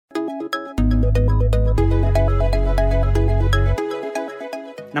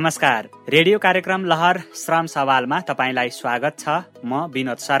नमस्कार। रेडियो कार्यक्रम लहर श्रम सवालमा तपाईंलाई स्वागत छ। म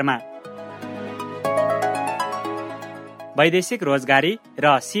विनोद शर्मा। वैदेशिक रोजगारी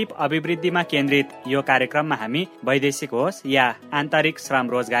र सिप अभिवृद्धिमा केन्द्रित यो कार्यक्रममा हामी वैदेशिक होस् या आन्तरिक श्रम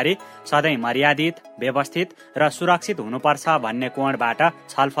रोजगारी सधैँ मर्यादित, व्यवस्थित र सुरक्षित हुनुपर्छ भन्ने कोणबाट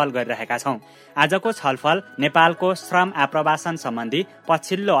छलफल गरिरहेका छौं। आजको छलफल नेपालको श्रम आप्रवासन सम्बन्धी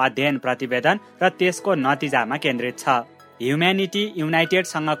पछिल्लो अध्ययन प्रतिवेदन र त्यसको नतिजामा केन्द्रित छ। ह्युम्यानिटी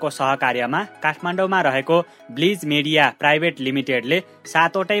युनाइटेडसँगको सहकार्यमा काठमाडौँमा रहेको ब्लिज मिडिया प्राइभेट लिमिटेडले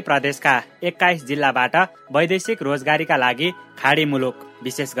 7वटै प्रदेशका 21 जिल्लाबाट वैदेशिक रोजगारीका लागि खाडी मुलुक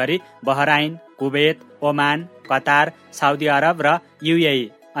विशेष गरी Bahrain, Kuwait, Oman, Qatar, Saudi Arab र युएई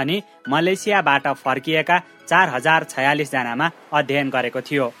अनि मलेसियाबाट फर्किएका 4046 जनामा अध्ययन गरेको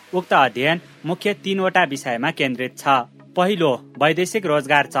थियो। उक्त अध्ययन मुख्य 3वटा विषयमा केन्द्रित छ। पहिलो, वैदेशिक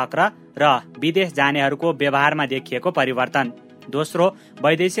रोजगार चक्र र विदेश जानेहरूको व्यवहारमा देखिएको परिवर्तन। दोस्रो,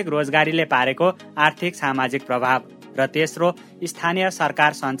 वैदेशिक रोजगारीले पारेको आर्थिक सामाजिक प्रभाव। र तेस्रो, स्थानीय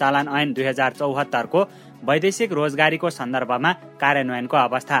सरकार सञ्चालन ऐन 2074 को वैदेशिक रोजगारीको सन्दर्भमा कार्यान्वयनको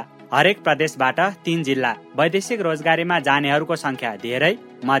अवस्था। हरेक प्रदेशबाट 3 जिल्ला वैदेशिक रोजगारीमा जानेहरूको संख्या धेरै,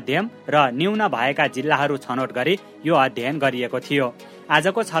 मध्यम र न्यून भएका जिल्लाहरू छनौट गरी यो अध्ययन गरिएको थियो।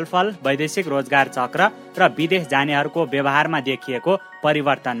 आजको छलफल वैदेशिक रोजगार चक्र र विदेश जानेहरूको व्यवहारमा देखिएको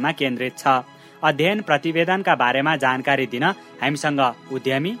परिवर्तनमा केन्द्रित छ। अध्ययन प्रतिवेदनका बारेमा जानकारी दिन हामीसँग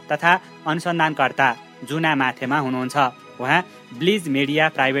उद्यमी तथा अनुसन्धानकर्ता जुना माथेमा हुनुहुन्छ। उहाँ ब्लिज मिडिया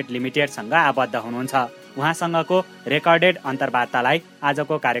प्राइभेट लिमिटेडसँग आबद्ध हुनुहुन्छ। उहाँसँगको रेकर्डेड अन्तर्वार्तालाई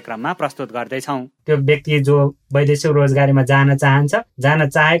आजको कार्यक्रममा प्रस्तुत गर्दैछौँ। त्यो व्यक्ति जो वैदेशिक रोजगारीमा जान चाहन्छ, जान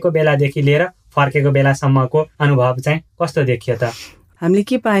चाहेको बेलादेखि लिएर फर्केको बेलासम्मको अनुभव चाहिँ कस्तो देखियो त? हामीले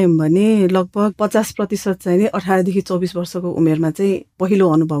के पायौँ भने लगभग 50% चाहिँ 18 देखि 24 वर्षको उमेरमा चाहिँ पहिलो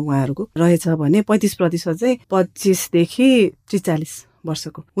अनुभव उहाँहरूको रहेछ भने 35% चाहिँ 25 देखि 43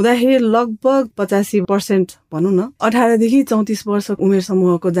 वर्षको हुँदाखेरि लगभग 85% भनौँ न 18 देखि 34 वर्ष उमेर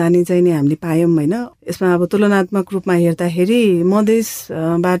समूहको जाने चाहिँ नि हामीले पायौँ होइन। यसमा अब तुलनात्मक रूपमा हेर्दाखेरि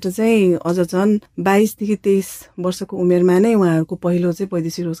मधेसबाट चाहिँ अझ झन् 22 देखि 23 वर्षको उमेरमा नै उहाँहरूको पहिलो चाहिँ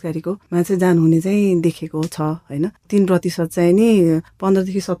वैदेशिक रोजगारीको मा चाहिँ जानुहुने चाहिँ देखेको छ होइन। 3% चाहिँ नि 15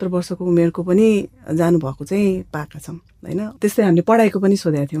 देखि 17 वर्षको उमेरको पनि जानुभएको चाहिँ पाएका छौँ होइन। त्यस्तै हामीले पढाइको पनि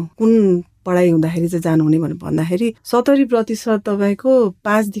सोधेका थियौँ, कुन पढाइ हुँदाखेरि चाहिँ जानुहुने भनेर भन्दाखेरि 70% तपाईँको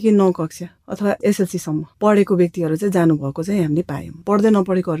 5 देखि 9 कक्षा अथवा एसएलसी सम्म पढेको व्यक्तिहरू चाहिँ जानुभएको चाहिँ हामीले पायौँ। पढ्दै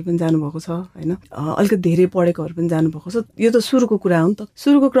नपढेकोहरू पनि जानुभएको छ होइन। अलिकति धेरै पढेकोहरू पनि जानुभएको छ। यो त सुरुको कुरा हो नि त।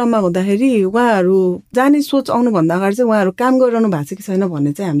 सुरुको क्रममा हुँदाखेरि उहाँहरू जाने सोच आउनुभन्दा अगाडि चाहिँ उहाँहरू काम गरिरहनु भएको छ कि छैन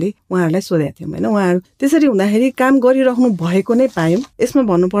भन्ने चाहिँ हामीले उहाँहरूलाई सोधेका थियौँ होइन। उहाँहरू त्यसरी हुँदाखेरि काम गरिराख्नु भएको नै पायौँ। यसमा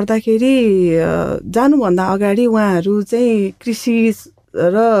भन्नुपर्दाखेरि जानुभन्दा अगाडि उहाँहरू चाहिँ कृषि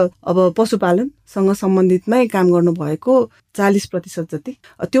र अब पशुपालनसँग सम्बन्धितमै काम गर्नुभएको 40% जति।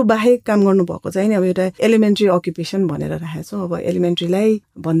 त्यो बाहेक काम गर्नुभएको चाहिँ नि अब एउटा एलिमेन्ट्री अक्युपेसन भनेर राखेको छौँ। अब एलिमेन्ट्रीलाई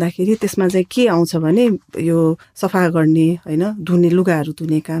भन्दाखेरि त्यसमा चाहिँ के आउँछ भने यो सफा गर्ने होइन, धुने लुगाहरू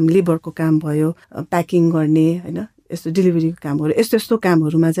धुने काम, लेबरको काम भयो, प्याकिङ गर्ने होइन, यस्तो डेलिभरीको कामहरू, यस्तो यस्तो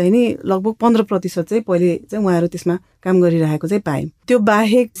कामहरूमा चाहिँ नि लगभग 15% चाहिँ पहिले चाहिँ उहाँहरू त्यसमा काम गरिरहेको चाहिँ पायौँ। त्यो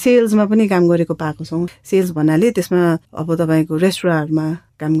बाहेक सेल्समा पनि काम गरेको पाएको छौँ। सेल्स भन्नाले त्यसमा अब तपाईँको रेस्टुरेन्टमा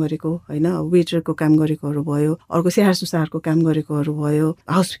काम गरेको होइन, वेटरको काम गरेकोहरू भयो, अर्को स्याहार सुसारको काम गरेकोहरू भयो,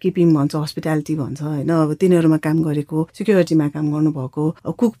 हाउसकिपिङ भन्छ, हस्पिटालिटी भन्छ होइन। अब तिनीहरूमा काम गरेको, सिक्युरिटीमा काम गर्नुभएको,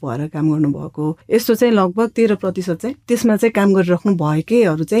 कुक भएर काम गर्नुभएको, यस्तो चाहिँ लगभग 13% चाहिँ त्यसमा चाहिँ काम गरिराख्नु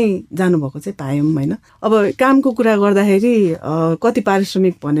भएकैहरू चाहिँ जानुभएको चाहिँ पायौँ होइन। अब कामको कुरा गर्दाखेरि कति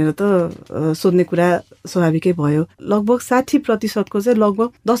पारिश्रमिक भनेर त सोध्ने कुरा स्वाभाविकै भयो। लगभग 60% को चाहिँ लगभग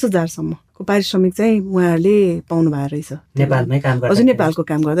 10,000 सम्मको पारिश्रमिक चाहिँ उहाँहरूले पाउनु भएको रहेछ नेपालमै काम गर्दा। हजुर, नेपालको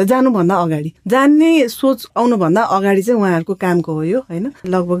काम गर्दा जानुभन्दा अगाडि, जान्ने सोच आउनुभन्दा अगाडि चाहिँ उहाँहरूको कामको हो यो होइन।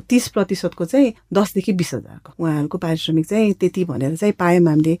 लगभग 30% को चाहिँ 10 देखि 20,000 को उहाँहरूको पारिश्रमिक चाहिँ त्यति भनेर चाहिँ पायौँ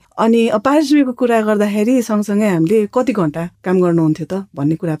हामीले। अनि पारिश्रमिकको कुरा गर्दाखेरि सँगसँगै हामीले कति घन्टा काम गर्नुहुन्थ्यो त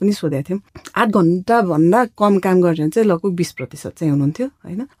भन्ने कुरा पनि सोधेका थियौँ। 8 घन्टा भन्दा कम काम गर्ने चाहिँ लगभग 20% चाहिँ हुनुहुन्थ्यो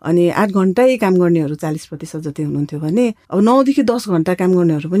होइन। अनि 8 घन्टै काम गर्नेहरू 40% जति हुनुहुन्थ्यो भने अब 9 देखि 10 घन्टा काम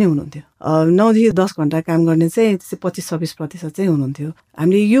गर्नेहरू पनि हुनुहुन्थ्यो। 9 देखि 10 घन्टा काम गर्ने चाहिँ 25-26% चाहिँ हुनुहुन्थ्यो।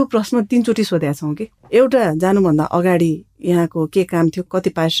 हामीले यो प्रश्न 3 चोटि सोधेका छौँ कि एउटा जानुभन्दा अगाडि यहाँको के काम थियो, कति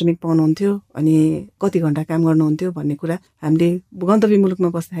पारिश्रमिक पाउनुहुन्थ्यो अनि कति घन्टा काम गर्नुहुन्थ्यो भन्ने कुरा हामीले गन्तव्य मुलुकमा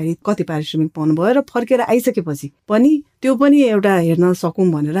बस्दाखेरि कति पारिश्रमिक पाउनुभयो र फर्केर आइसकेपछि पनि त्यो पनि एउटा हेर्न सकौँ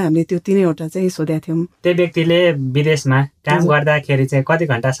भनेर हामीले त्यो 3वटा चाहिँ सोधेका थियौँ। त्यो व्यक्तिले विदेशमा काम गर्दाखेरि चाहिँ कति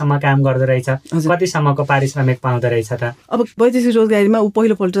घन्टासम्म काम गर्दो रहेछ, कतिसम्मको पारिश्रमिक पाउँदो रहेछ त? अब वैदेशिक रोजगारीमा ऊ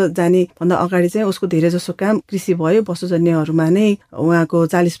पहिलोपल्ट जाने भन्दा अगाडि चाहिँ उसको धेरै जसो काम कृषि भयो, पशुजन्यहरूमा नै उहाँको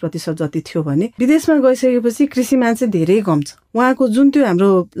 40% जति थियो भने विदेशमा गइसकेपछि कृषिमा चाहिँ धेरै कम छ उहाँको जुन त्यो हाम्रो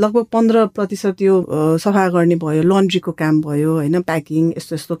लगभग 15% यो सफा गर्ने भयो, लन्ड्रीको काम भयो होइन, प्याकिङ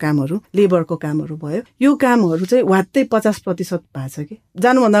यस्तो यस्तो कामहरू, लेबरको कामहरू भयो, यो कामहरू चाहिँ वात्तै 50% भएको छ कि।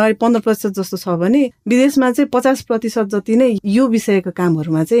 जानुभन्दा अगाडि 15% जस्तो छ भने विदेशमा चाहिँ 50% जति नै यो विषयका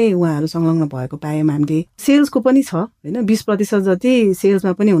कामहरूमा चाहिँ उहाँहरू संलग्न भएको पायौँ हामीले। सेल्सको पनि छ होइन, 20% जति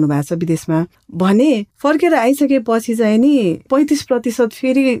सेल्समा पनि हुनुभएको छ विदेशमा भने फर्केर आइसकेपछि चाहिँ नि 35%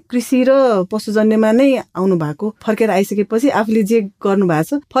 फेरि कृषि र पशुजन्यमा नै आउनु भएको। फर्केर आइसकेपछि आफूले जे गर्नु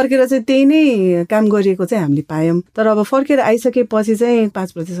भएको छ फर्केर चाहिँ त्यही नै काम गरिएको चाहिँ हामीले पायौँ। तर अब फर्केर आइसकेपछि चाहिँ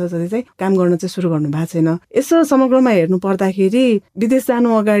 5% जति चाहिँ काम गर्न चाहिँ सुरु गर्नु भएको छैन। यसो समग्रमा हेर्नु पर्दाखेरि विदेश जानु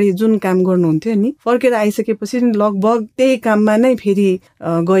अगाडि जुन काम गर्नुहुन्थ्यो नि, फर्केर आइसकेपछि लगभग त्यही काममा नै फेरि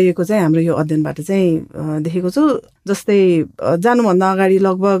गएको चाहिँ हाम्रो यो अध्ययनबाट चाहिँ देखेको छु। जस्तै जानुभन्दा अगाडि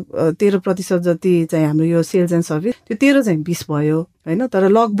लगभग 13% जति चाहिँ हाम्रो यो सेल्स एन्ड सर्भिस, त्यो 13 चाहिँ 20 भयो होइन। तर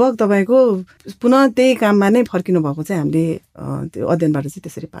लगभग तपाईँको पुनः त्यही काममा नै फर्किनु भएको चाहिँ हामीले त्यो अध्ययनबाट चाहिँ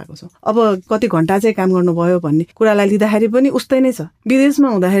त्यसरी पाएको छौँ। अब कति घन्टा चाहिँ काम गर्नुभयो भन्ने कुरालाई लिँदाखेरि पनि उस्तै नै छ। विदेशमा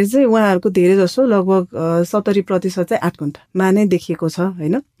हुँदाखेरि चाहिँ उहाँहरूको धेरै जसो लगभग 70% चाहिँ 8 घन्टामा नै देखिएको छ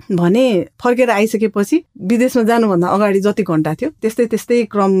होइन। भने फर्केर आइसकेपछि विदेशमा जानुभन्दा अगाडि जति घन्टा थियो त्यस्तै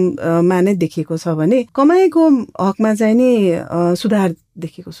क्रममा नै देखिएको छ भने कमाइको हकमा चाहिँ नि सुधार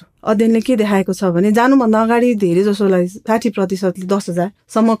देखेको छु। अध्ययनले के देखाएको छ भने जानुभन्दा अगाडि धेरै जसोलाई 60%ले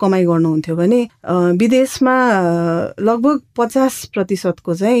 10,000 कमाइ गर्नुहुन्थ्यो भने विदेशमा लगभग 50%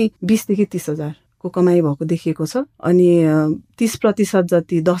 को चाहिँ 20 देखि 30,000 को कमाइ भएको देखिएको छ। अनि 30%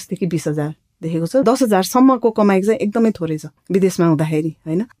 जति 10 देखि 20,000 देखेको छ। 10,000 को कमाइ चाहिँ एकदमै थोरै छ विदेशमा हुँदाखेरि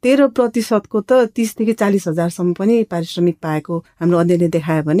होइन। 13% को त 30 देखि 40,000 पनि पारिश्रमिक पाएको हाम्रो अध्ययनले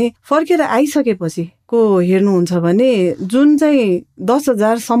देखायो भने फर्केर आइसकेपछि को हेर्नुहुन्छ भने जुन चाहिँ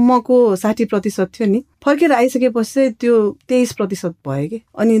 10,000 को 60% थियो नि, फर्केर आइसकेपछि चाहिँ त्यो 23% भयो कि।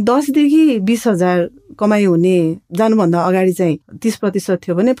 अनि 10 देखि 20,000 कमाइ हुने जानुभन्दा अगाडि चाहिँ 30%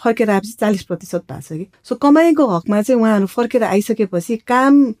 थियो भने फर्केर आएपछि 40% भएको छ कि। सो कमाइको हकमा चाहिँ उहाँहरू फर्केर आइसकेपछि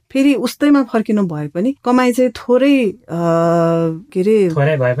काम फेरि उस्तैमा फर्किनु भए पनि कमाइ चाहिँ थोरै के अरे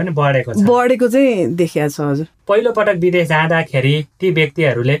थोरै भए पनि बढेको चाहिँ देखिया छ। हजुर, पहिलो पटक विदेश जाँदाखेरि ती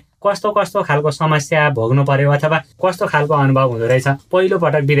व्यक्तिहरूले कस्तो खालको समस्या भोग्नु पर्यो अथवा कस्तो खालको अनुभव हुँदो रहेछ पहिलो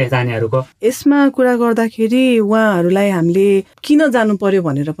पटक विदेश जानेहरूको? यसमा कुरा गर्दाखेरि उहाँहरूलाई हामीले किन जानु पर्यो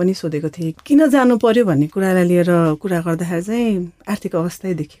भनेर पनि सोधेको थिएँ। किन जानु पर्यो भन्ने कुरालाई लिएर कुरा गर्दाखेरि चाहिँ आर्थिक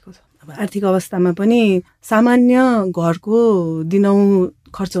अवस्थै देखिएको छ। अब आर्थिक अवस्थामा पनि सामान्य घरको दिनौँ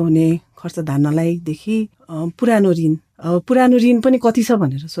खर्च हुने खर्च धान्नलाईदेखि पुरानो ऋण पनि कति छ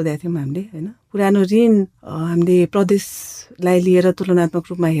भनेर सोधेका थियौँ हामीले होइन। पुरानो ऋण हामीले प्रदेशलाई लिएर तुलनात्मक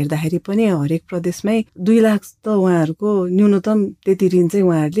रूपमा हेर्दाखेरि पनि हरेक प्रदेशमै 2 लाख त उहाँहरूको न्यूनतम त्यति ऋण चाहिँ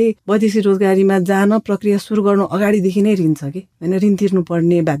उहाँहरूले वैदेशिक रोजगारीमा जान प्रक्रिया सुरु गर्नु अगाडिदेखि नै ऋण छ कि होइन, ऋण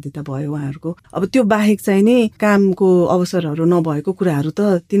तिर्नुपर्ने बाध्यता भयो उहाँहरूको। अब त्यो बाहेक चाहिँ नि कामको अवसरहरू नभएको कुराहरू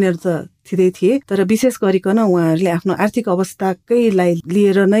त तिनीहरू त थिँदै थिए। तर विशेष गरिकन उहाँहरूले आफ्नो आर्थिक अवस्थाकैलाई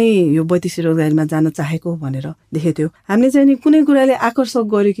लिएर नै यो वैदेशिक रोजगारीमा जान चाहेको भनेर देखेको थियो। हामीले चाहिँ नि कुनै कुराले आकर्षक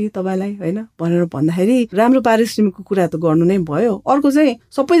गर्यो कि तपाईँलाई होइन भनेर भन्दाखेरि राम्रो पारिश्रमिकको कुरा त गर्नु नै भयो। अर्को चाहिँ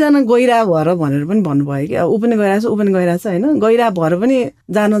सबैजना गइरा भएर भनेर पनि भन्नुभयो कि ऊ पनि गइरहेछ होइन, गइरा भएर पनि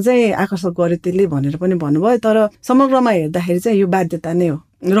जान चाहिँ आकर्षक गर्यो त्यसले भनेर पनि भन्नुभयो। तर समग्रमा हेर्दाखेरि चाहिँ यो बाध्यता नै हो,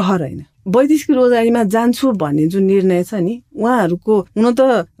 रहर होइन। वैदेशिक रोजगारीमा जान्छु भन्ने जुन निर्णय छ नि उहाँहरूको हुन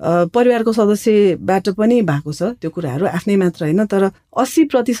त परिवारको सदस्यबाट पनि भएको छ त्यो कुराहरू, आफ्नै मात्र होइन। तर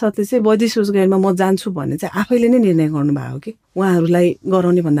 80%ले चाहिँ वैदेशिक रोजगारीमा म जान्छु भन्ने चाहिँ आफैले नै निर्णय गर्नुभएको कि उहाँहरूलाई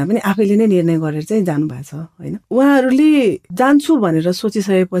गराउने भन्दा पनि आफैले नै निर्णय गरेर चाहिँ जानुभएको छ होइन। उहाँहरूले जान्छु भनेर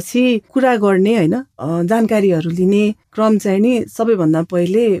सोचिसकेपछि कुरा गर्ने होइन, जानकारीहरू लिने क्रम चाहिँ नि सबैभन्दा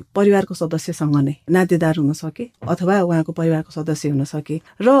पहिले परिवारको सदस्यसँग नै नातेदार हुन सके अथवा उहाँको परिवारको सदस्य हुन सके।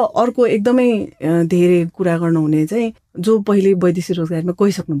 र अर्को एकदमै धेरै कुरा गर्नुहुने चाहिँ जो पहिले वैदेशिक रोजगारीमा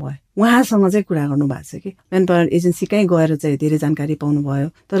गइसक्नु भयो उहाँसँग चाहिँ कुरा गर्नु भएको छ कि म्यान पावर एजेन्सी कहीँ गएर चाहिँ धेरै जानकारी पाउनु भयो।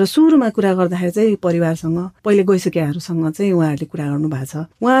 तर सुरुमा कुरा गर्दाखेरि चाहिँ परिवारसँग पहिले गइसकेकाहरूसँग चाहिँ उहाँहरूले कुरा गर्नु भएको छ।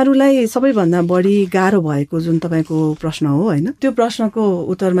 उहाँहरूलाई सबैभन्दा बढी गाह्रो भएको जुन तपाईँको प्रश्न हो होइन, त्यो प्रश्नको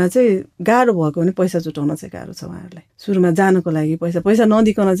उत्तरमा चाहिँ गाह्रो भएको भने पैसा जुटाउन चाहिँ गाह्रो छ। उहाँहरूलाई सुरुमा जानको लागि पैसा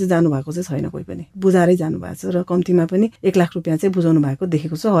नदिकन चाहिँ जानुभएको चाहिँ छैन, कोही पनि बुझाएरै जानुभएको छ। र कम्तीमा पनि 1 लाख रुपियाँ चाहिँ बुझाउनु भएको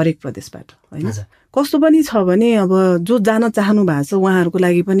देखेको छ हरेक प्रदेशबाट होइन। कस्तो पनि छ भने अब जो जान चाहनु भएको छ उहाँहरूको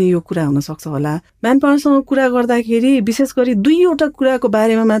लागि पनि यो कुरा हुन सक्छ होला। म्यान पावरसँग कुरा गर्दाखेरि विशेष गरी 2वटा कुराको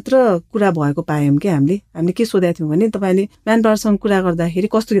बारेमा मात्र कुरा भएको पायौँ कि हामीले के सोधेका थियौँ भने तपाईँले म्यान पावरसँग कुरा गर्दाखेरि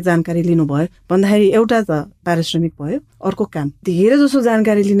कस्तो जानकारी लिनुभयो भन्दाखेरि एउटा त पारिश्रमिक भयो, अर्को काम। धेरै जसो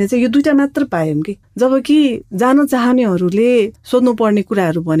जानकारी लिने चाहिँ यो 2टा मात्र पायौँ कि। जबकि जान चाहनेहरूले सोध्नु पर्ने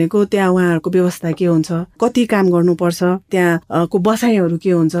कुराहरू भनेको त्यहाँ उहाँहरूको व्यवस्था के हुन्छ, कति काम गर्नुपर्छ, त्यहाँको बसाइहरू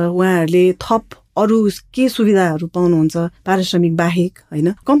के हुन्छ, उहाँहरूले थप अरू के सुविधाहरू पाउनुहुन्छ पारिश्रमिक बाहेक होइन,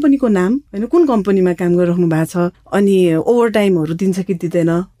 कम्पनीको नाम होइन, कुन कम्पनीमा काम गरिराख्नु भएको छ, अनि ओभर टाइमहरू दिन्छ कि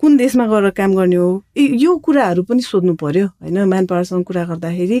दिँदैन, कुन देशमा गएर काम गर्ने हो, यो कुराहरू पनि सोध्नु पर्यो होइन। म्यान पावरसँग कुरा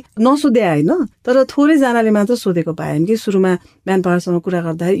गर्दाखेरि नसोधे होइन, तर थोरैजनाले मात्र सोधेको पाएन कि सुरुमा म्यान पावरसँग कुरा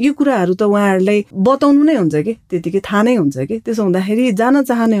गर्दाखेरि यो कुराहरू त उहाँहरूलाई बताउनु नै हुन्छ कि त्यतिकै थाहा नै हुन्छ कि। त्यसो हुँदाखेरि जान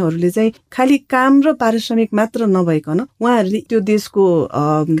चाहनेहरूले चाहिँ खालि काम र पारिश्रमिक मात्र नभइकन उहाँहरूले त्यो देशको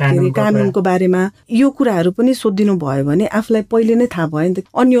कानुनको बारेमा यो कुराहरू पनि सोधिदिनु भयो भने आफूलाई पहिले नै थाहा भयो नि त,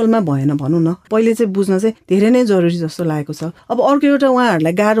 अन्यलमा भएन भनौँ न, पहिले चाहिँ बुझ्न चाहिँ धेरै नै जरुरी जस्तो लागेको छ। अब अर्को एउटा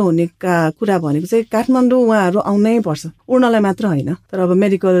उहाँहरूलाई गाह्रो हुने कुरा भनेको चाहिँ काठमाडौँ उहाँहरू आउनै पर्छ, उड्नलाई मात्र होइन, तर अब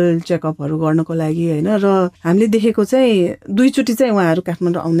मेडिकल चेकअपहरू गर्नको लागि होइन। र हामीले देखेको चाहिँ 2 चोटि चाहिँ उहाँहरू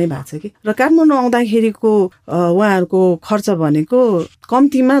काठमाडौँ आउनै भएको छ कि। र काठमाडौँ आउँदाखेरिको उहाँहरूको खर्च भनेको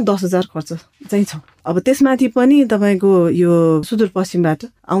कम्तीमा 10,000 खर्च चाहिँ छ। अब त्यसमाथि पनि तपाईँको यो सुदूरपश्चिमबाट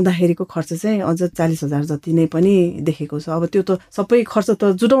आउँदाखेरिको खर्च चाहिँ अझ 40,000 जति नै पनि देखेको छ। अब त्यो त सबै खर्च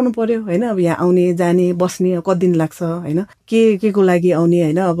त जुटाउनु पर्यो होइन। अब यहाँ आउने जाने बस्ने कति दिन लाग्छ होइन, के को लागि आउने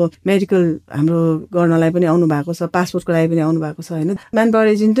होइन। अब मेडिकल हाम्रो गर्नलाई पनि आउनु भएको छ, पासपोर्टको लागि पनि आउनु भएको छ होइन। म्यान पावर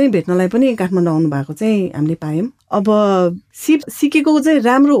एजेन्टै भेट्नलाई पनि काठमाडौँ आउनु भएको चाहिँ हामीले पायौँ। अब सिप सिकेको चाहिँ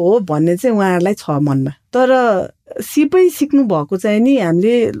राम्रो हो भन्ने चाहिँ उहाँहरूलाई छ मनमा, तर सिपै सिक्नु भएको चाहिँ नि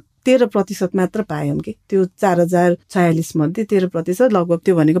हामीले 13% मात्र पायौँ कि। त्यो 4,046 मध्ये 13% लगभग,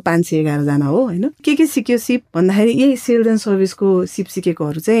 त्यो भनेको 511 जना हो होइन। के सिक्यो सिप भन्दाखेरि यही सेल्स एन्ड सर्भिसको सिप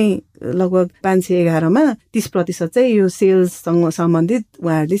सिकेकोहरू चाहिँ लगभग 511मा 30% चाहिँ यो सेल्ससँग सम्बन्धित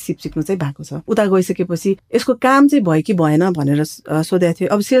उहाँहरूले सिप सिक्नु चाहिँ भएको छ। उता गइसकेपछि यसको काम चाहिँ भयो कि भएन भनेर सोधेको थियो।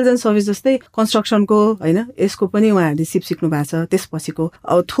 अब सेल्स एन्ड सर्भिस जस्तै कन्स्ट्रक्सनको होइन, यसको पनि उहाँहरूले सिप सिक्नु भएको छ। त्यसपछिको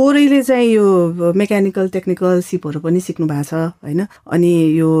अब थोरैले चाहिँ यो मेकानिकल टेक्निकल सिपहरू पनि सिक्नु भएको छ होइन। अनि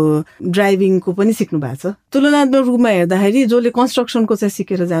यो ड्राइभिङको पनि सिक्नु भएको छ। तुलनात्मक रूपमा हेर्दाखेरि जसले कन्स्ट्रक्सनको चाहिँ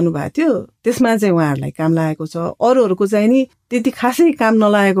सिकेर जानुभएको थियो त्यसमा चाहिँ उहाँहरूलाई काम लागेको छ। अरूहरूको चाहिँ नि त्यति खासै काम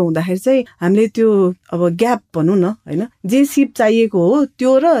नलागेको हुँदाखेरि चाहिँ हामीले त्यो अब ग्याप भनौँ न होइन, जे सिप चाहिएको हो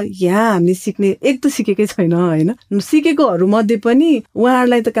त्यो र यहाँ हामीले सिक्ने एक त सिकेकै छैन होइन। सिकेकोहरू मध्ये पनि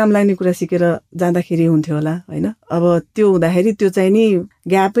उहाँहरूलाई त काम लाग्ने कुरा सिकेर जाँदाखेरि हुन्थ्यो होला होइन। अब त्यो हुँदाखेरि त्यो चाहिँ नि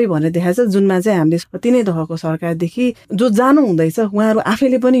ग्यापै भनेर देखाएको छ, जुनमा चाहिँ हामीले कति नै दहको सरकारदेखि जो जानु हुँदैछ उहाँहरू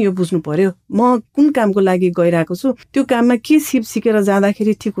आफैले पनि यो बुझ्नु पर्यो, म कुन कामको लागि गइरहेको छु, त्यो काममा के सिप सिकेर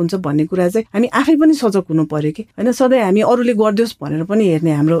जाँदाखेरि ठिक हुन्छ भन्ने कुरा चाहिँ हामी आफै पनि सजग हुनु पर्यो कि होइन। सधैँ हामी अरूले गरिदियोस् भनेर पनि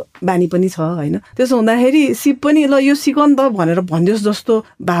हेर्ने हाम्रो बानी पनि छ होइन। त्यसो हुँदाखेरि सिप पनि ल यो सिक नि त भनेर भनिदियोस् जस्तो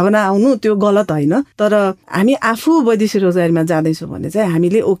भावना आउनु त्यो गलत होइन। तर हामी आफू वैदेशिक रोजगारीमा जाँदैछौँ भने चाहिँ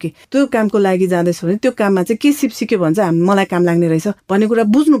हामीले ओके त्यो कामको लागि जाँदैछौँ भने त्यो काममा चाहिँ के सिप सिक्यो भने चाहिँ मलाई काम लाग्ने रहेछ भन्ने कुरा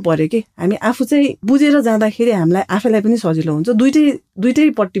बुझ्नु पर्यो कि। हामी आफू चाहिँ बुझेर जाँदाखेरि हामीलाई आफैलाई पनि सजिलो हुन्छ। दुइटै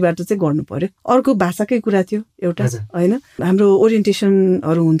पट्टिबाट चाहिँ गर्नु पर्यो। अर्को भाषाकै कुरा थियो एउटा होइन, हाम्रो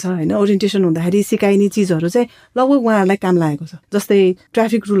ओरिएन्टेसनहरू हुन्छ होइन। ओरिएन्टेसन हुँदाखेरि सिकाइने चिजहरू चाहिँ लगभग उहाँहरूलाई काम लागेको छ। जस्तै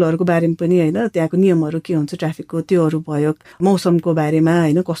ट्राफिक रुलहरूको बारेमा पनि होइन, त्यहाँको नियमहरू के हुन्छ ट्राफिकको त्योहरू भयो, मौसमको बारेमा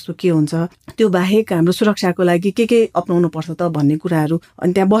होइन कस्तो के हुन्छ, त्यो बाहेक हाम्रो सुरक्षाको लागि के अपनाउनु पर्छ त भन्ने कुराहरू,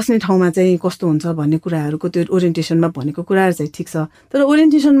 अनि त्यहाँ बस्ने ठाउँमा चाहिँ कस्तो हुन्छ भन्ने कुराहरूको त्यो ओरिएन्टेसनमा भनेको कुराहरू चाहिँ ठिक छ। तर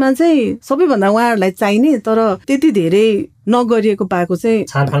ओरिएन्टेसनमा चाहिँ सबैभन्दा उहाँहरूलाई चाहिने तर त्यति धेरै नगरिएको पाएको चाहिँ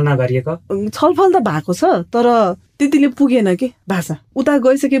छलफल त भएको छ तर त्यतिले पुगेन कि भाषा। उता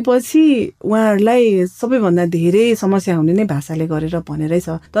गइसकेपछि उहाँहरूलाई सबैभन्दा धेरै समस्या हुने नै भाषाले गरेर भनेरै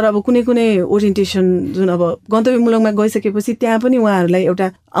छ। तर अब कुनै ओरिएन्टेसन जुन अब गन्तव्यमूलकमा गइसकेपछि त्यहाँ पनि उहाँहरूलाई एउटा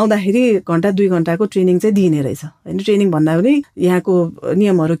आउँदाखेरि 1-2 घन्टाको ट्रेनिङ चाहिँ दिने रहेछ होइन। ट्रेनिङ भन्दा पनि यहाँको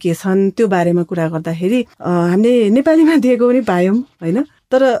नियमहरू के छन् त्यो बारेमा कुरा गर्दाखेरि हामीले नेपालीमा दिएको पनि पायौँ होइन।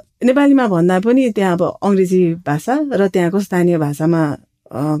 तर नेपालीमा भन्दा पनि त्यहाँ अब अङ्ग्रेजी भाषा र त्यहाँको स्थानीय भाषामा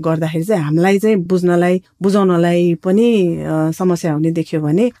गर्दाखेरि चाहिँ हामीलाई चाहिँ बुझाउनलाई पनि समस्या हुने देख्यो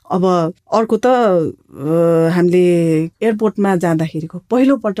भने। अब अर्को त हामीले एयरपोर्टमा जाँदाखेरिको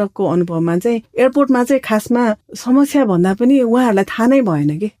पहिलो पटकको अनुभवमा चाहिँ एयरपोर्टमा चाहिँ खासमा समस्या भन्दा पनि उहाँहरूलाई थाहा नै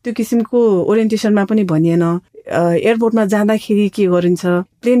भएन कि त्यो किसिमको ओरिएन्टेसनमा पनि भनिएन। एयरपोर्टमा जाँदाखेरि के गरिन्छ,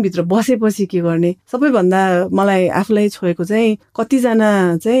 प्लेनभित्र बसेपछि के गर्ने, सबैभन्दा मलाई आफूलाई छोएको चाहिँ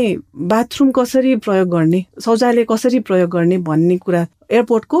कतिजना चाहिँ बाथरुम कसरी प्रयोग गर्ने, शौचालय कसरी प्रयोग गर्ने भन्ने कुरा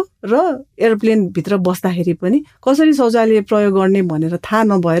एयरपोर्टको र एयरप्लेनभित्र बस्दाखेरि पनि कसरी शौचालय प्रयोग गर्ने भनेर थाहा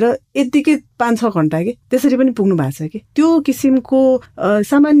नभएर यत्तिकै 5-6 घन्टा कि त्यसरी पनि पुग्नु भएको छ कि। त्यो किसिमको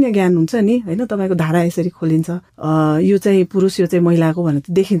सामान्य ज्ञान हुन्छ नि होइन। तपाईँको धारा यसरी खोलिन्छ, यो चाहिँ पुरुष यो चाहिँ महिलाको भनेर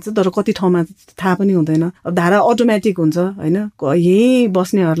देखिन्छ, तर कति ठाउँमा थाहा पनि हुँदैन। अब धारा अटोमेटिक हुन्छ होइन, यहीँ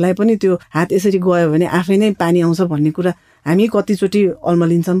बस्नेहरूलाई पनि त्यो हात यसरी गयो भने आफै नै पानी आउँछ भन्ने कुरा हामी कतिचोटि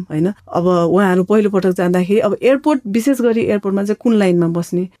अल्मलिन्छौँ होइन। अब उहाँहरू पहिलोपटक जाँदाखेरि अब एयरपोर्ट, विशेष गरी एयरपोर्टमा चाहिँ कुन लाइनमा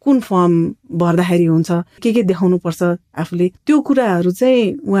बस्ने, कुन फर्म भर्दाखेरि हुन्छ, के देखाउनु पर्छ आफूले, त्यो कुराहरू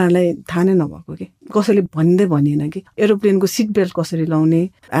चाहिँ उहाँहरूलाई थाहा नै नभएको कि कसैले भनिएन कि एरोप्लेनको सिट बेल्ट कसरी लाउने,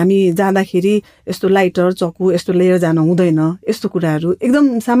 हामी जाँदाखेरि यस्तो लाइटर चक्कु यस्तो लिएर जान हुँदैन, यस्तो कुराहरू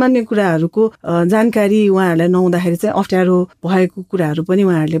एकदम सामान्य कुराहरूको जानकारी उहाँहरूलाई नहुँदाखेरि चाहिँ अप्ठ्यारो भएको कुराहरू पनि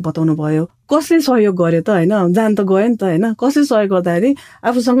उहाँहरूले बताउनु भयो। कसले सहयोग गर्यो त होइन, जान त गयो नि त होइन। कसले सहयोग गर्दाखेरि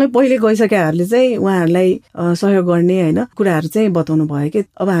आफूसँगै पहिले गइसकेकाहरूले चाहिँ उहाँहरूलाई सहयोग गर्ने होइन कुराहरू चाहिँ बताउनु भयो कि।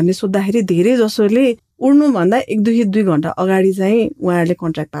 अब हामीले सोद्धाखेरि धेरै जसोले उड्नुभन्दा 1-2 घन्टा अगाडि चाहिँ उहाँहरूले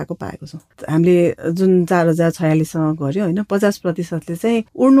कन्ट्र्याक्ट पाएको छ। हामीले जुन 4046सँग गऱ्यो होइन, 50%ले चाहिँ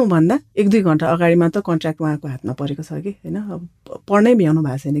उड्नुभन्दा 1-2 घन्टा अगाडि मात्र कन्ट्र्याक्ट उहाँको हातमा परेको छ कि होइन। अब पढ्नै भ्याउनु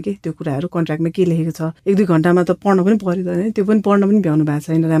भएको छैन कि त्यो कुराहरू, कन्ट्र्याक्टमा के लेखेको छ 1-2 घन्टामा त पढ्न पनि पर्दैन, त्यो पनि पढ्न पनि भ्याउनु भएको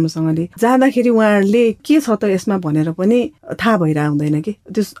छैन राम्रोसँगले। जाँदाखेरि उहाँहरूले के छ त यसमा भनेर पनि थाहा भइरहेको हुँदैन कि।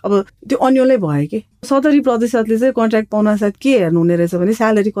 अब त्यो अन्यलै भयो कि 70% चाहिँ कन्ट्र्याक्ट पाउन साथ के हेर्नु हुने रहेछ भने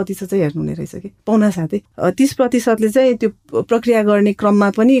स्यालेरी कति छ चाहिँ हेर्नु हुने रहेछ कि पाउन साथै। 30%ले चाहिँ त्यो प्रक्रिया गर्ने क्रममा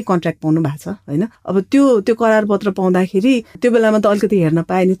पनि कन्ट्र्याक्ट पाउनु भएको छ होइन। अब त्यो करार पत्र पाउँदाखेरि त्यो बेलामा त अलिकति हेर्न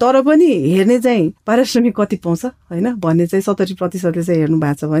पाए नि, तर पनि हेर्ने चाहिँ पारिश्रमिक कति पाउँछ होइन भन्ने चाहिँ 70%ले चाहिँ हेर्नु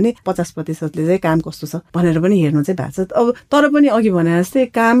भएको छ भने 50%ले चाहिँ काम कस्तो छ भनेर पनि हेर्नु चाहिँ भएको छ। अब तर पनि अघि भने जस्तै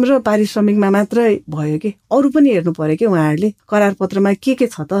काम र पारिश्रमिकमा मात्रै भयो कि अरू पनि हेर्नु पर्यो कि उहाँहरूले करार पत्रमा के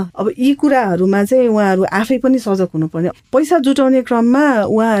छ त। अब यी कुराहरूमा चाहिँ उहाँहरू आफै पनि सजग हुनुपर्ने। पैसा जुटाउने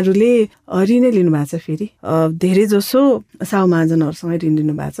क्रममा उहाँहरूले ऋणै लिनु भएको छ, फेरि धेरै जसो साहु महाजनहरूसँग ऋण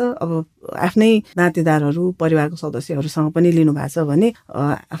लिनु भएको छ। अब आफ्नै नातेदारहरू परिवारको सदस्यहरूसँग पनि लिनु भएको छ भने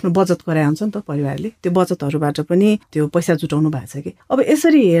आफ्नो बचत गराए हुन्छ नि त परिवारले, त्यो बचतहरूबाट पनि त्यो पैसा जुटाउनु भएको छ कि। अब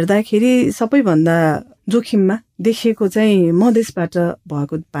यसरी हेर्दाखेरि सबैभन्दा जोखिममा देखिएको चाहिँ मधेसबाट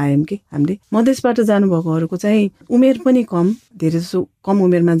भएको पायौँ कि हामीले। मधेसबाट जानुभएकोहरूको चाहिँ उमेर पनि कम, धेरै जसो कम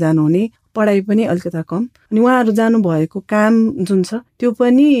उमेरमा जानुहुने, पढाइ पनि अलिकता कम, अनि उहाँहरू जानुभएको काम जुन छ त्यो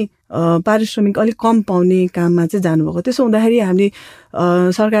पनि पारिश्रमिक अलिक कम पाउने काममा चाहिँ जानुभएको। त्यसो हुँदाखेरि हामीले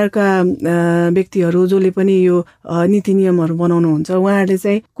सरकारका व्यक्तिहरू जसले पनि यो नीति नियमहरू बनाउनुहुन्छ उहाँहरूले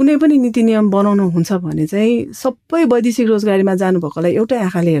चाहिँ कुनै पनि नीति नियम बनाउनुहुन्छ भने चाहिँ सबै वैदेशिक रोजगारीमा जानुभएकोलाई एउटै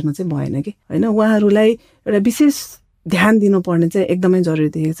आँखाले हेर्नु चाहिँ भएन कि होइन। उहाँहरूलाई एउटा विशेष ध्यान दिनुपर्ने चाहिँ एकदमै जरुरी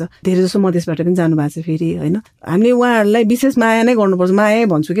देखेको छ। धेरै जसो मधेसबाट पनि जानुभएको छ फेरि होइन। हामीले उहाँहरूलाई विशेष माया नै गर्नुपर्छ, माया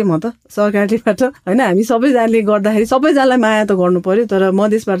भन्छु कि म त सरकारलेबाट होइन। हामी सबैजनाले गर्दाखेरि सबैजनालाई माया त गर्नु पर्यो, तर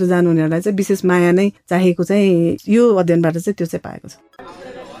मधेसबाट जानुहुनेहरूलाई चाहिँ विशेष माया नै चाहिएको चाहिँ यो अध्ययनबाट चाहिँ त्यो चाहिँ पाएको छ।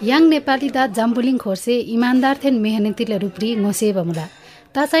 याङ नेपाली दा जाम्बुलिङ खोर्से इमानदार थेन मेहनतीले रुप्री ngose बमुला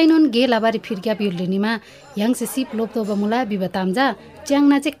ताचाइनोन गे लाबारी फिरक्या पिउलिनीमा याङसे सिप लोप्तो बमुला बिबतामजा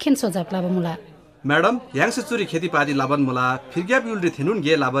च्याङना चाहिँ खेन सोजाप ला बमुला मैडम यांग से चुरी खेतीपाती लाबन मुला फिरग्या बिउल्री थिनुन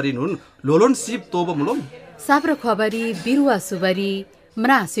गे लाबरी नुन लोलोन सिप तोब मुलोम साप्रो खबरी बिरुवा सुबारी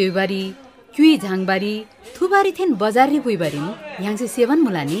म्रा सेउबारी क्युई झाङबारी थुबारी थिन बजारी बुइबारी यांग से सेवन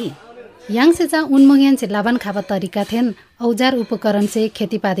मुलानी यांग से जा उन्मोगियन से लाबन खाबा तरीका थिन औजार उपकरण से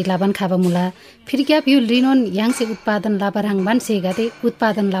खेतीपाती लाबन खाबा मुला फिरक्या बिउल रिनोन यांग से उत्पादन लाबराङबान सेगाते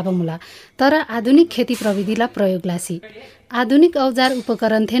उत्पादन लाबा मुला तर आधुनिक खेती प्रविधिला प्रयोग लासी आधुनिक औजार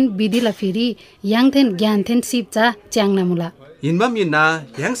उपकरण थेन विधिला फेरि याङ थेन ज्ञान थेन सिपचा च्याङना मुला हिनबम इन्ना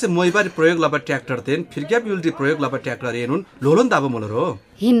याङ से मोइबारी प्रयोग लाबा ट्र्याक्टर थेन फिरक्या बिउल्री प्रयोग लाबा ट्र्याक्टर एनुन लोलोन दाबा मुलरो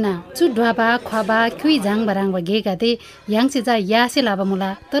हिन्ना चुड्वाबा ख्वाबा क्युई झाङ बराङ गे गाते याङ से जा यासे लाबा मुला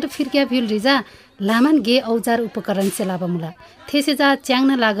तर फिरक्या बिउल्री जा लामान गे औजार उपकरण से लाबा मुला थेसे जा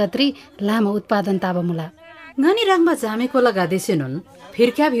च्याङना लागतरी लामा उत्पादन ताबा मुला ngani rangma jameको लगादेसेनुन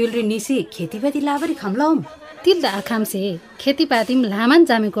फिरक्या बिउल्री निसी खेतीपाती लाबरी खम्लाउम तिल्दा आखामसे खेतीपाती लामान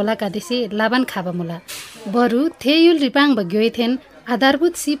जामेकोला कादेसे लाबान खाबा मुला बरु थेयुल रिपाङ बग्योइ थेन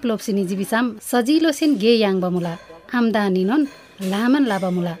आधारभूत सिप लोप्सिनी जीविसाम सजिलो सेन गे याङ बमुला आमदानी नन लामान लाबा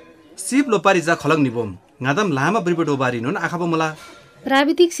मुला सिप लोपारी जा खलङ निबोम ngaदम लामा ब्रिबडो बारी नन आखाबा मुला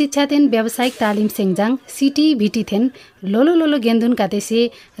प्राविधिक शिक्षा थेन व्यावसायिक तालिम सेङजाङ सिटी भिटी थेन लोलो लोलो गेन्दुन कादेसे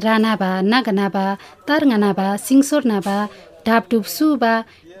रानाबा नागनाबा तारङनाबा सिङसोरनाबा ढापटुप सुबा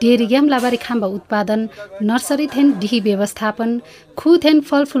डेरीग्याम लाबारी खाम्बा उत्पादन नर्सरी थेन डिही व्यवस्थापन खु थेन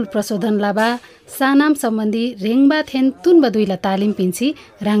फलफुल प्रशोधन लाबा सानाम सम्बन्धी रेङबा थेन तुनबा दुईला तालिम पिन्सी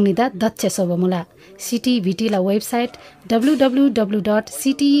राङनिदा दक्ष सोबमुला सिटीभिटीला वेबसाइट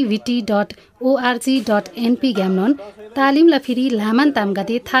www.ctvt.org.np ग्यामनोन तालिमला फेरि लामान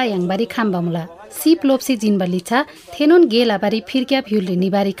तामगाते था याङबारी खाम्बामुला सिप लोप्सी जिनबलिछा थेनोन गे लाबारी फिरक्या फ्युल्ली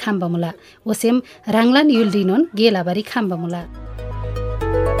निबारी खाम्बामुला ओसेम राङलान युल्डिनोन गे लाबारी खाम्बामुला।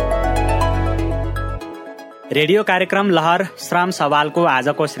 रेडियो कार्यक्रम लहर श्रम सवालको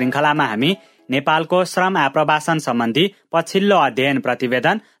आजको श्रृङ्खलामा हामी नेपालको श्रम आप्रवासन सम्बन्धी पछिल्लो अध्ययन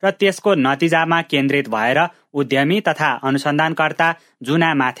प्रतिवेदन र त्यसको नतिजामा केन्द्रित भएर उद्यमी तथा अनुसन्धानकर्ता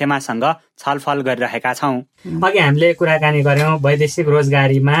जुना माथेमासँग छलफल गरिरहेका छौँ। अघि हामीले कुराकानी गर्यौँ वैदेशिक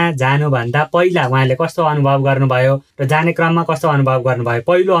रोजगारीमा जानुभन्दा पहिला उहाँले कस्तो अनुभव गर्नुभयो र जाने क्रममा कस्तो अनुभव गर्नुभयो,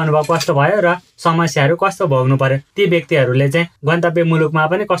 पहिलो अनुभव कस्तो भयो र समस्याहरू कस्तो भोग्नु पर्यो, ती व्यक्तिहरूले चाहिँ गन्तव्य मुलुकमा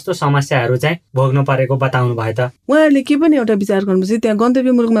पनि कस्तो समस्याहरू चाहिँ भोग्नु परेको बताउनु भयो त? उहाँहरूले के पनि एउटा विचार गर्नुपर्छ, त्यहाँ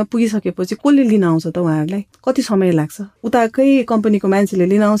गन्तव्य मुलुकमा पुगिसकेपछि कसले लिन आउँछ त, उहाँहरूलाई कति समय लाग्छ, उताकै कम्पनीको मान्छेले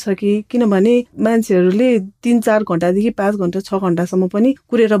लिन आउँछ कि, किनभने मान्छेहरूले 3-4 घन्टादेखि 5 घन्टा 6 घन्टासम्म पनि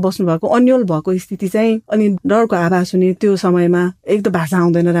कुरेर बस्नु भएको, अन्यल भएको स्थिति चाहिँ, अनि डरको आभास हुने त्यो समयमा, एक त भाषा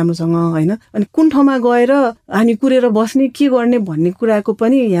आउँदैन राम्रोसँग होइन, अनि कुन ठाउँमा गएर हामी कुरेर बस्ने के गर्ने भन्ने कुराको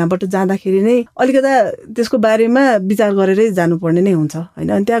पनि यहाँबाट जाँदाखेरि नै अलिकता त्यसको बारेमा विचार गरेरै जानुपर्ने नै हुन्छ होइन।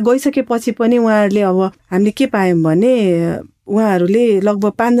 अनि त्यहाँ गइसकेपछि पनि उहाँहरूले अब हामीले के पायौँ भने उहाँहरूले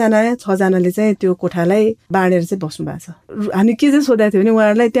लगभग 5-6जनाले चाहिँ त्यो कोठालाई बाँडेर चाहिँ बस्नु भएको छ। हामी के चाहिँ सोधेको थियो भने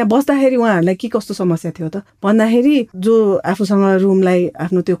उहाँहरूलाई त्यहाँ बस्दाखेरि उहाँहरूलाई के कस्तो समस्या थियो त भन्दाखेरि, जो आफूसँग रुमलाई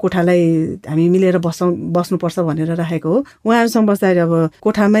आफ्नो त्यो कोठालाई हामी मिलेर बस्नुपर्छ भनेर राखेको हो, उहाँहरूसँग बस्दाखेरि अब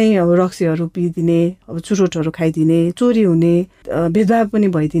कोठामै अब रक्सीहरू पिइदिने, अब चुरोटहरू खाइदिने, चोरी हुने, भेदभाव पनि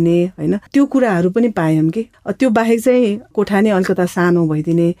भइदिने होइन, त्यो कुराहरू पनि पायौँ कि। त्यो बाहेक चाहिँ कोठा नै अलिकता सानो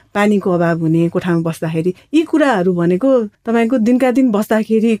भइदिने, पानीको अभाव हुने कोठामा बस्दाखेरि, यी कुराहरू भनेको तपाईँको दिनका दिन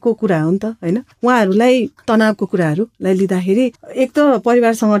बस्दाखेरिको कुरा हो नि त होइन। उहाँहरूलाई तनावको कुराहरूलाई लिँदाखेरि एक त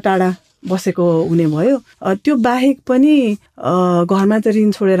परिवारसँग टाढा बसेको हुने भयो, त्यो बाहेक पनि घरमा त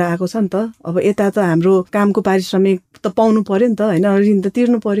ऋण छोडेर आएको छ नि त, अब यता त हाम्रो कामको पारिश्रमिक त पाउनु पर्यो नि त होइन, ऋण त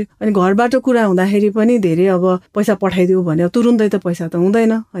तिर्नु पर्यो, अनि घरबाट कुरा हुँदाखेरि पनि धेरै अब पैसा पठाइदियो भने तुरुन्तै त पैसा त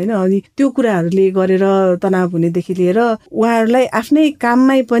हुँदैन होइन। अनि त्यो कुराहरूले गरेर तनाव हुनेदेखि लिएर उहाँहरूलाई आफ्नै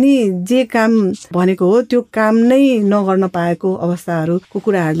काममै पनि जे काम भनेको हो त्यो काम नै नगर्न पाएको अवस्थाहरूको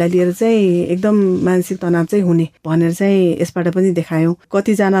कुराहरूलाई लिएर चाहिँ एकदम मानसिक तनाव चाहिँ हुने भनेर चाहिँ यसबाट पनि देखायौँ।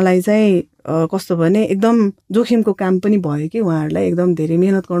 कतिजनालाई चाहिँ कस्तो भने एकदम जोखिमको काम पनि भयो कि उहाँहरूलाई एकदम धेरै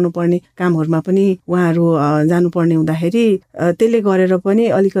मेहनत गर्नुपर्ने कामहरूमा पनि उहाँहरू जानुपर्ने हुँदाखेरि त्यसले गरेर पनि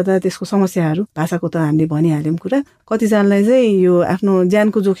अलिकता त्यसको समस्याहरू, भाषाको त हामीले भनिहाल्यौँ कुरा, कतिजनालाई चाहिँ यो आफ्नो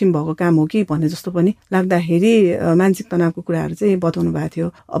ज्यानको जोखिम भएको काम हो कि भन्ने जस्तो पनि लाग्दाखेरि मानसिक तनावको कुराहरू चाहिँ बताउनु भएको थियो।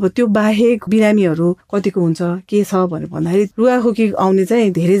 अब त्यो बाहेक बिरामीहरू कतिको हुन्छ के छ भनेर भन्दाखेरि रुगाखोकी आउने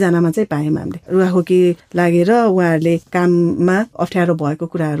चाहिँ धेरैजनामा चाहिँ पायौँ हामीले। रुगाखोकी लागेर उहाँहरूले काममा अप्ठ्यारो भएको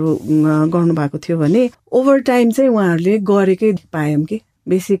कुराहरू गर्नु भएको थियो भने ओभर टाइम चाहिँ उहाँहरूले गरेकै पायौँ कि।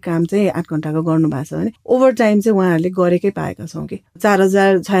 बेसिक काम चाहिँ 8 घन्टाको गर्नु भएको छ भने ओभर टाइम चाहिँ उहाँहरूले गरेकै पाएका छौँ कि।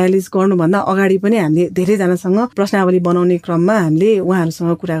 4046 गर्नुभन्दा अगाडि पनि हामीले धेरैजनासँग प्रश्नावली बनाउने क्रममा हामीले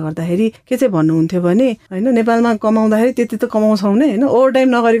उहाँहरूसँग कुरा गर्दाखेरि के चाहिँ भन्नुहुन्थ्यो भने होइन, नेपालमा कमाउँदाखेरि त्यति त कमाउँछौँ नै होइन, ओभर टाइम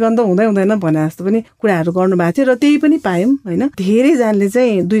नगरिकन त हुँदैन भने जस्तो पनि कुराहरू गर्नुभएको थियो र त्यही पनि पायौँ होइन। धेरैजनाले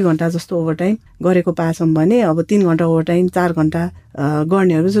चाहिँ 2 घन्टा जस्तो ओभर टाइम गरेको पाछौँ भने अब 3 घन्टा ओभर टाइम, 4 घन्टा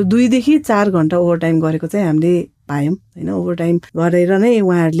गर्नेहरू 2 देखि 4 घन्टा ओभर टाइम गरेको चाहिँ हामीले पायौँ होइन। ओभर टाइम गरेर नै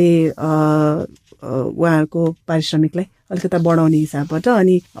उहाँहरूले उहाँहरूको पारिश्रमिकलाई अलिकता बढाउने हिसाबबाट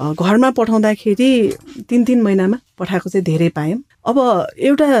अनि घरमा पठाउँदाखेरि 3-3 महिनामा पठाएको चाहिँ धेरै पायौँ। अब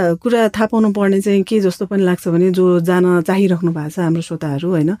एउटा कुरा थाहा पाउनु पर्ने चाहिँ के जस्तो पनि लाग्छ भने जो जान चाहिराख्नु भएको छ हाम्रो श्रोताहरू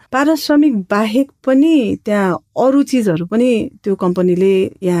होइन, पारिश्रमिक बाहेक पनि त्यहाँ अरू चिजहरू पनि त्यो कम्पनीले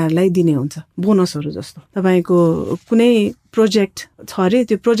यहाँहरूलाई दिने हुन्छ, बोनसहरू जस्तो। तपाईँको कुनै प्रोजेक्ट छ अरे,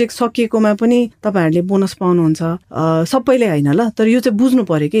 त्यो प्रोजेक्ट सकिएकोमा पनि तपाईँहरूले बोनस पाउनुहुन्छ, सबैले होइन ल, तर यो चाहिँ बुझ्नु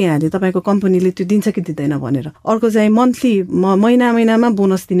पर्यो कि यहाँले तपाईँको कम्पनीले त्यो दिन्छ कि दिँदैन भनेर। अर्को चाहिँ मन्थली महिनामा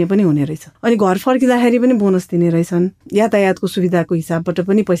बोनस दिने पनि हुने रहेछ, अनि घर फर्किँदाखेरि पनि बोनस दिने रहेछन्, यातायातको सुविधाको हिसाबबाट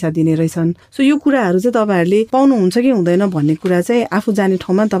पनि पैसा दिने रहेछन्। सो यो कुराहरू चाहिँ तपाईँहरूले पाउनुहुन्छ कि हुँदैन भन्ने कुरा चाहिँ आफू जाने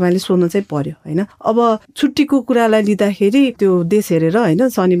ठाउँमा तपाईँले सोध्नु चाहिँ पर्यो होइन। अब छुट्टीको कुरालाई लिँदाखेरि त्यो देश हेरेर होइन,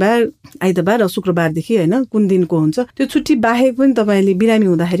 शनिबार आइतबार र शुक्रबारदेखि होइन कुन दिनको हुन्छ, त्यो छुट्टी बाहेक पनि तपाईँले बिरामी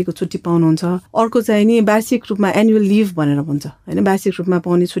हुँदाखेरिको छुट्टी पाउनुहुन्छ। अर्को चाहिँ नि वार्षिक रूपमा एनुअल लिभ भनेर भन्छ होइन, वार्षिक रूपमा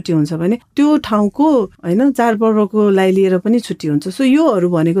पाउने छुट्टी हुन्छ भने त्यो ठाउँको होइन चाडपर्वकोलाई लिएर पनि छुट्टी हुन्छ। सो योहरू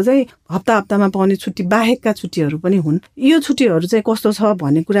भनेको चाहिँ हप्तामा पाउने छुट्टी बाहेकका छुट्टीहरू पनि हुन्। यो छुट्टीहरू चाहिँ कस्तो छ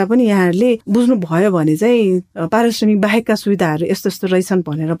भन्ने कुरा पनि यहाँहरूले बुझ्नु भयो भने चाहिँ पारिश्रमिक बाहेकका सुविधाहरू यस्तो यस्तो रहेछन्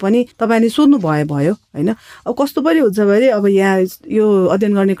भनेर पनि तपाईँले सोध्नु भयो होइन। अब कस्तो पनि हुन्छ भने अब यहाँ यो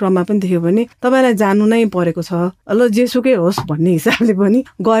अध्ययन गर्ने क्रममा पनि देख्यो भने तपाईँलाई जानु नै परेको छ ल, जेसुकै होस् भन्ने हिसाबले पनि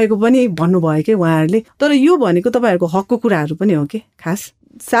गएको पनि भन्नुभयो कि उहाँहरूले। तर यो भनेको तपाईँहरूको हकको कुराहरू पनि हो कि खास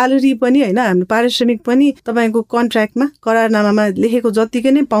स्यालेरी पनि होइन हाम्रो पारिश्रमिक पनि तपाईँको कन्ट्र्याक्टमा करारनामामा लेखेको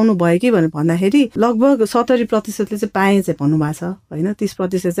जतिकै नै पाउनु भयो कि भनेर भन्दाखेरि लगभग 70% चाहिँ पाएँ चाहिँ भन्नुभएको छ होइन।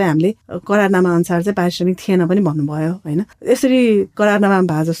 30% चाहिँ हामीले करारनामा अनुसार चाहिँ पारिश्रमिक थिएन पनि भन्नुभयो होइन। यसरी करारनामा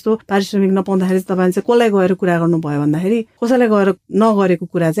भए जस्तो पारिश्रमिक नपाउँदाखेरि तपाईँले चाहिँ कसलाई गएर कुरा गर्नुभयो भन्दाखेरि कसैलाई गएर नगरेको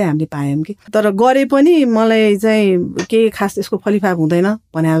कुरा चाहिँ हामीले पायौँ कि। तर गरे पनि मलाई चाहिँ केही खास यसको फलिफाप हुँदैन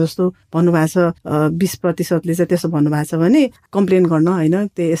भने जस्तो भन्नुभएको छ। 20%ले चाहिँ त्यसो भन्नुभएको छ भने कम्प्लेन गर्न होइन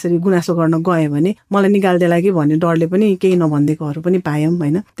त्यो यसरी गुनासो गर्न गयो भने मलाई निकाल्देला कि भन्ने डरले पनि केही नभनिदिएकोहरू पनि पायौँ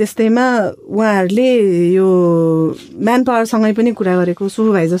होइन। त्यस्तैमा उहाँहरूले यो म्यान पावरसँगै पनि कुरा गरेको,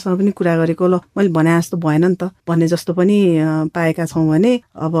 सुपरभाइजरसँग पनि कुरा गरेको, ल मैले भने जस्तो भएन नि त भन्ने जस्तो पनि पाएका छौँ भने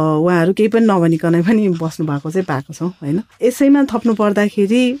अब उहाँहरू केही पनि नभनिकनै पनि बस्नु भएको चाहिँ पाएको छौँ होइन। यसैमा थप्नु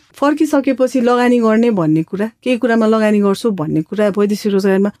पर्दाखेरि फर्किसकेपछि लगानी गर्ने भन्ने कुरा, केही कुरामा लगानी गर्छु भन्ने कुरा वैदेशिक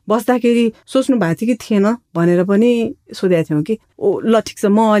रोजगारीमा बस्दाखेरि सोच्नु भएको थियो कि थिएन भनेर पनि सोधेको थियौँ कि ल ठिक छ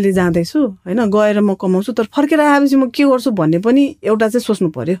म अहिले जाँदैछु होइन, गएर म कमाउँछु, तर फर्केर आएपछि म के गर्छु भन्ने पनि एउटा चाहिँ सोच्नु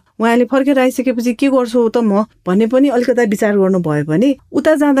पर्यो। उहाँले फर्केर आइसकेपछि के गर्छु त म भन्ने पनि अलिकता विचार गर्नुभयो भने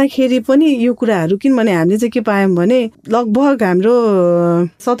उता जाँदाखेरि पनि यो कुराहरू, किनभने हामीले चाहिँ के पायौँ भने लगभग हाम्रो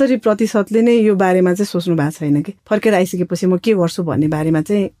 70%ले नै यो बारेमा चाहिँ सोच्नु भएको छैन कि फर्केर आइसकेपछि म के गर्छु भन्ने बारेमा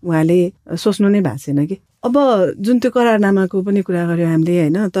चाहिँ उहाँले सोच्नु नै भएको छैन कि। अब जुन त्यो करारनामाको पनि कुरा गर्यो हामीले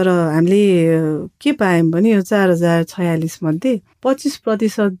होइन, तर हामीले के पायौँ भने यो 4046 मध्ये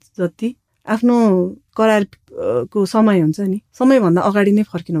 25% जति आफ्नो करारको समय हुन्छ नि समयभन्दा अगाडि नै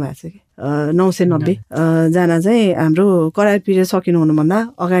फर्किनु भएको छ कि 990 जना चाहिँ हाम्रो करार पिरियड सकिनु हुनुभन्दा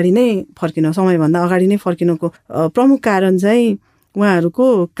अगाडि नै फर्किनु, समयभन्दा अगाडि नै फर्किनुको प्रमुख कारण चाहिँ उहाँहरूको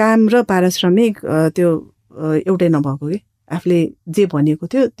काम र पारिश्रमिक त्यो एउटै नभएको कि आफूले जे भनिएको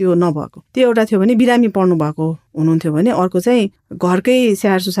थियो त्यो नभएको, त्यो एउटा थियो भने बिरामी पर्नु भएको हुनुहुन्थ्यो भने अर्को चाहिँ घरकै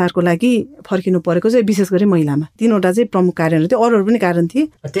स्याहार सुसारको लागि फर्किनु परेको चाहिँ विशेष गरी महिलामा। 3वटा चाहिँ प्रमुख कारणहरू थियो, अरूहरू पनि कारण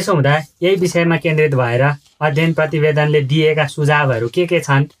थिए। त्यसो हुँदा यही विषयमा केन्द्रित भएर अध्ययन प्रतिवेदनले दिएका सुझावहरू के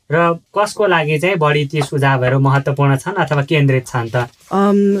छन् र कसको लागि चाहिँ बढी ती सुझावहरू महत्त्वपूर्ण छन् अथवा केन्द्रित छन् त?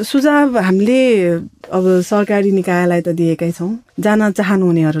 सुझाव हामीले अब सरकारी निकायलाई त दिएकै छौँ, जान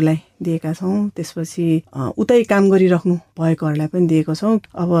चाहनुहुनेहरूलाई दिएका छौँ, त्यसपछि उतै काम गरिराख्नु भएकोहरूलाई पनि दिएको छौँ।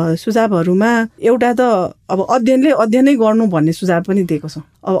 अब सुझावहरूमा एउटा त अब अध्ययनै गर्नु भन्ने सुझाव पनि दिएको छौँ।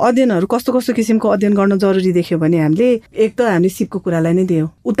 अब अध्ययनहरू कस्तो कस्तो किसिमको अध्ययन गर्न जरुरी देख्यो भने हामीले एक त हामीले सिपको कुरालाई नै दियौँ,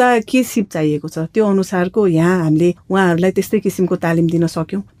 उता के सिप चाहिएको छ त्यो अनुसारको यहाँ हामीले उहाँहरूलाई त्यस्तै किसिमको तालिम दिन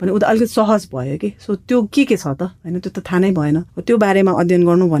सक्यौँ भने उता अलिकति सहज भयो कि। सो त्यो के छ त होइन, त्यो त थाहा नै भएन, त्यो बारेमा अध्ययन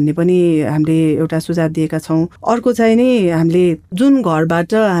गर्नु भन्ने पनि हामीले एउटा सुझाव दिएका छौँ। अर्को चाहिँ नि हामीले जुन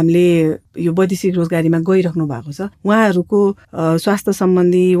घरबाट हामीले यो वैदेशिक रोजगारीमा गइराख्नु भएको छ उहाँहरूको स्वास्थ्य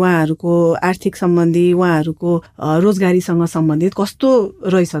सम्बन्धी, उहाँहरूको आर्थिक सम्बन्धी, उहाँहरूको रोजगारीसँग सम्बन्धित कस्तो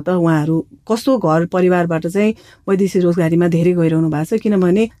रहेछ त, उहाँहरू कस्तो घर परिवारबाट चाहिँ वैदेशिक रोजगारीमा धेरै गइरहनु भएको छ।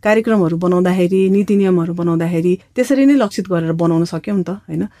 किनभने कार्यक्रमहरू बनाउँदाखेरि, नीति नियमहरू बनाउँदाखेरि त्यसरी नै लक्षित गरेर बनाउन सक्यौँ नि त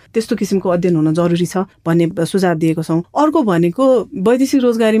होइन, त्यस्तो किसिमको अध्ययन हुन जरुरी छ भन्ने सुझाव दिएको छौँ। अर्को भनेको वैदेशिक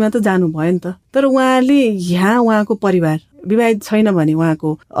रोजगारीमा त जानुभयो नि त, तर उहाँले यहाँ उहाँको परिवार विवाहित छैन भने उहाँको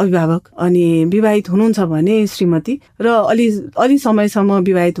अभिभावक अनि विवाहित हुनुहुन्छ भने श्रीमती र अलि समयसम्म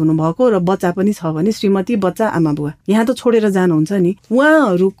विवाहित हुनुभएको र बच्चा पनि छ भने श्रीमती, बच्चा, आमा बुवा यहाँ त छोडेर जानुहुन्छ नि।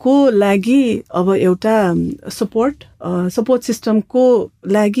 उहाँहरूको लागि अब एउटा सपोर्ट सिस्टमको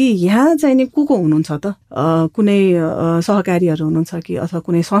लागि यहाँ चाहिँ नि को हुनुहुन्छ त, कुनै सहकारीहरू हुनुहुन्छ कि अथवा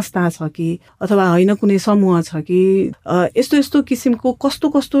कुनै संस्था छ कि अथवा होइन कुनै समूह छ कि यस्तो किसिमको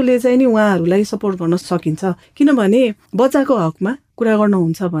कस्तोले चाहिँ नि उहाँहरूलाई सपोर्ट गर्न सकिन्छ। किनभने बच्चाको हकमा कुरा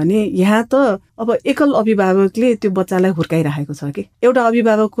गर्नुहुन्छ भने यहाँ त अब एकल अभिभावकले त्यो बच्चालाई हुर्काइरहेको छ कि एउटा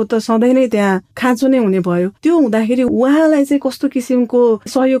अभिभावकको त सधैँ नै त्यहाँ खाँचो नै हुने भयो। त्यो हुँदाखेरि उहाँलाई चाहिँ कस्तो किसिमको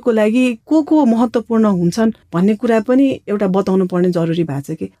सहयोगको लागि को महत्त्वपूर्ण हुन्छन् भन्ने कुरा पनि एउटा बताउनु पर्ने जरुरी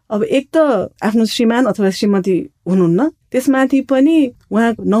भएको छ कि। अब एक त आफ्नो श्रीमान अथवा श्रीमती हुनुहुन्न, त्यसमाथि पनि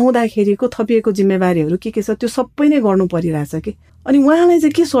उहाँ नहुँदाखेरिको थपिएको जिम्मेवारीहरू के छ त्यो सबै नै गर्नु परिरहेछ कि। अनि उहाँलाई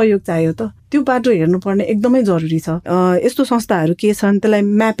चाहिँ के सहयोग चाहियो त त्यो बाटो हेर्नुपर्ने एकदमै जरुरी छ। यस्तो संस्थाहरू के छन् त्यसलाई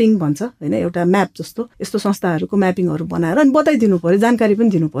म्यापिङ भन्छ होइन, एउटा म्याप जस्तो यस्तो संस्थाहरूको म्यापिङहरू बनाएर अनि बताइदिनु पर्यो, जानकारी पनि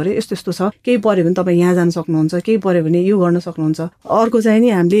दिनु पर्यो, यस्तो छ, केही पर्यो भने तपाईँ यहाँ जान सक्नुहुन्छ, केही पर्यो भने यो गर्न सक्नुहुन्छ। अर्को चाहिँ नि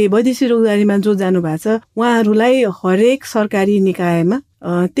हामीले वैदेशिक रोजगारीमा जो जानु भएको छ उहाँहरूलाई हरेक सरकारी निकायमा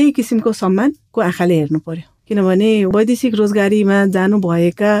त्यही किसिमको सम्मानको आँखाले हेर्नु पर्यो। किनभने वैदेशिक रोजगारीमा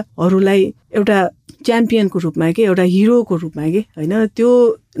जानुभएकाहरूलाई एउटा च्याम्पियनको रूपमा कि एउटा हिरोको रूपमा कि होइन, त्यो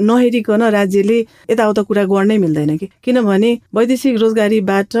नहेरिकन राज्यले यताउता कुरा गर्नै मिल्दैन कि। किनभने वैदेशिक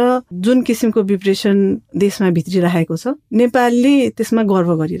रोजगारीबाट जुन किसिमको विप्रेसन देशमा भित्रिरहेको छ नेपालले त्यसमा गर्व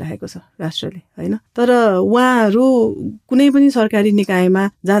गरिरहेको छ राष्ट्रले होइन, तर उहाँहरू कुनै पनि सरकारी निकायमा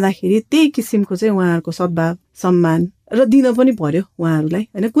जाँदाखेरि त्यही किसिमको चाहिँ उहाँहरूको सद्भाव, सम्मान र दिन पनि पर्यो उहाँहरूलाई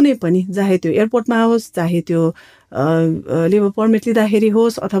होइन। कुनै पनि चाहे त्यो एयरपोर्टमा होस्, चाहे त्यो लेबर पर्मिट लिँदाखेरि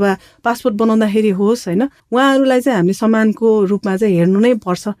होस् अथवा पासपोर्ट बनाउँदाखेरि होस् होइन, उहाँहरूलाई चाहिँ हामीले सम्मानको रूपमा चाहिँ हेर्नु नै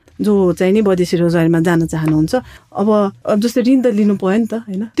पर्छ जो चाहिँ नि वैदेशिक रोजगारीमा जान चाहनुहुन्छ। अब जस्तै ऋण त लिनु पर्यो नि त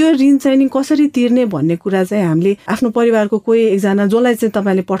होइन, त्यो ऋण चाहिँ नि कसरी तिर्ने भन्ने कुरा चाहिँ हामीले आफ्नो परिवारको कोही एकजना जसलाई चाहिँ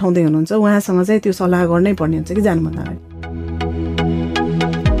तपाईँले पठाउँदै हुनुहुन्छ उहाँसँग चाहिँ त्यो सल्लाह गर्नै पर्ने हुन्छ कि जानुभन्दा अगाडि।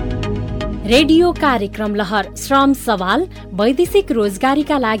 रेडियो कार्यक्रम लहर श्रम सवाल वैदेशिक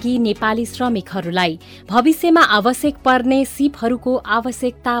रोजगारीका लागि नेपाली श्रमिकहरूलाई भविष्यमा आवश्यक पर्ने सिपहरूको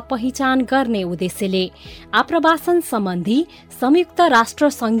आवश्यकता पहिचान गर्ने उद्देश्यले आप्रवासन सम्बन्धी संयुक्त राष्ट्र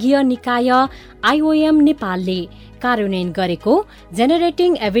संघीय निकाय IOM नेपालले कार्यान्वयन गरेको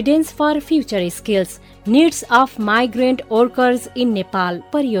generating evidence for future skills needs of migrant workers in Nepal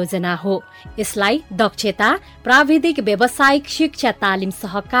परियोजना हो। यसलाई दक्षता प्राविधिक व्यावसायिक शिक्षा तालिम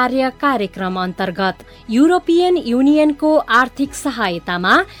सहकार्य कार्यक्रम अन्तर्गत युरोपियन युनियनको आर्थिक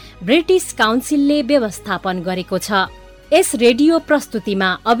सहायतामा ब्रिटिश काउन्सिलले व्यवस्थापन गरेको छ। यस रेडियो प्रस्तुतिमा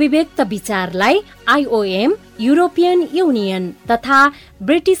अभिव्यक्त विचारलाई IOM, युरोपियन युनियन तथा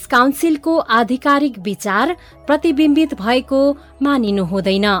ब्रिटिश काउन्सिलको आधिकारिक विचार प्रतिबिम्बित भएको मानिनु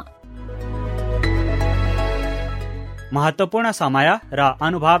हुँदैन। महत्त्वपूर्ण समय र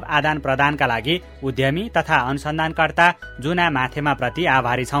अनुभव आदान प्रदानका लागि उद्यमी तथा अनुसन्धानकर्ता जुना माथेमा प्रति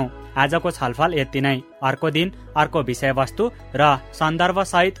आभारी छौं। आजको छलफल यति नै। अर्को दिन अर्को विषयवस्तु र सन्दर्भ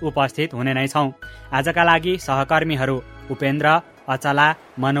सहित उपस्थित हुने नै छौं। आजका लागि सहकर्मीहरू उपेन्द्र, अचला,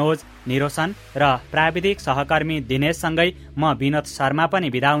 मनोज, निरोशन र प्राविधिक सहकर्मी दिनेशसँगै म विनोद शर्मा पनि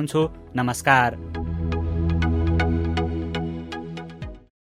बिदा हुन्छु। नमस्कार।